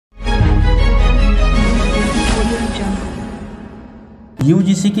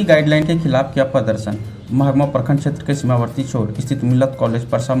UGC की guideline के खिलाफ किया प्रदर्शन। महकमा प्रखंड क्षेत्र के सीमावर्ती छोर स्थित मिलत कॉलेज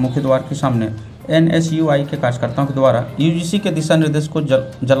परसा मुख्य द्वार के सामने एनएसय के कार्यकर्ताओं के द्वारा यूजीसी के दिशा निर्देश को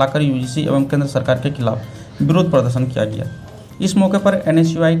जलाकर यूजीसी एवं केंद्र सरकार के खिलाफ विरोध प्रदर्शन किया गया। इस मौके पर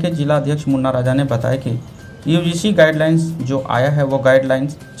एनएसय के जिला अध्यक्ष मुन्ना राजा ने बताया कि यूजीसी गाइडलाइंस जो आया है वो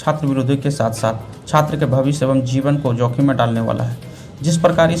गाइडलाइंस छात्र विरोधी के साथ साथ छात्र के भविष्य एवं जीवन को जोखिम में डालने वाला है। जिस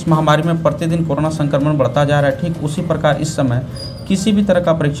प्रकार इस महामारी में प्रतिदिन कोरोना संक्रमण बढ़ता जा रहा है, ठीक उसी प्रकार इस समय किसी भी तरह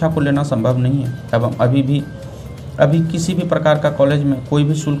का परीक्षा को लेना संभव नहीं है एवं अभी किसी भी प्रकार का कॉलेज में कोई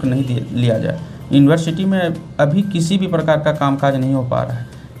भी शुल्क नहीं लिया जाए। यूनिवर्सिटी में अभी किसी भी प्रकार का कामकाज नहीं हो पा रहा है।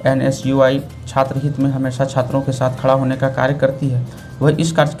 एनएसय छात्र हित में हमेशा छात्रों के साथ खड़ा होने का कार्य करती है। वह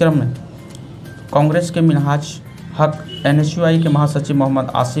इस कार्यक्रम में कांग्रेस के मिनहाज हक, एनएसय के महासचिव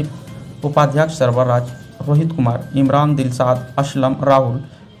मोहम्मद आसिफ, उपाध्यक्ष सरवराज, रोहित कुमार, इमरान, दिलसाद, असलम, राहुल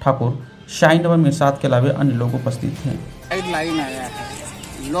ठाकुर, शाइन व मिर्साद के अलावा अन्य लोग उपस्थित थे। गाइडलाइन आया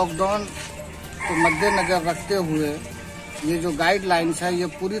है, लॉकडाउन को मद्देनजर रखते हुए ये जो गाइडलाइंस है ये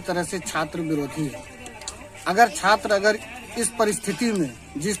पूरी तरह से छात्र विरोधी है। अगर इस परिस्थिति में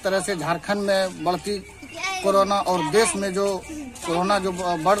जिस तरह से झारखंड में बढ़ती कोरोना और देश में जो कोरोना जो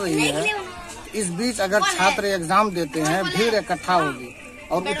बढ़ रही है, इस बीच अगर छात्र एग्जाम देते हैं, भीड़ इकट्ठा होगी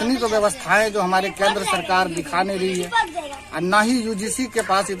और उतनी तो व्यवस्थाएं जो हमारे केंद्र सरकार दिखा नहीं रही है, और न ही यूजीसी के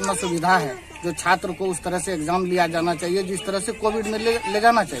पास इतना सुविधा है जो छात्र को उस तरह से एग्जाम लिया जाना चाहिए जिस तरह से कोविड में ले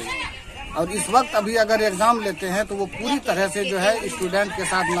जाना चाहिए। और इस वक्त अभी अगर एग्जाम लेते हैं तो वो पूरी तरह से जो है स्टूडेंट के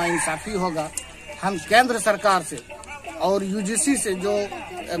साथ नाइंसाफी होगा। हम केंद्र सरकार से और यूजीसी से जो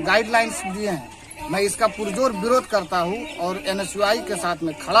गाइडलाइंस दिए हैं, मैं इसका पुरजोर विरोध करता हूँ और एनएसय के साथ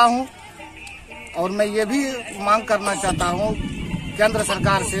में खड़ा हूँ। और मैं ये भी मांग करना चाहता हूँ केंद्र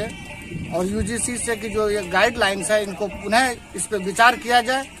सरकार से और यूजीसी से कि जो ये गाइडलाइंस है इनको पुनः इस पर विचार किया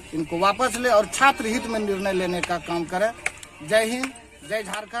जाए, इनको वापस ले और छात्र हित में निर्णय लेने का काम करें। जय हिंद, जय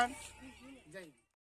झारखंड।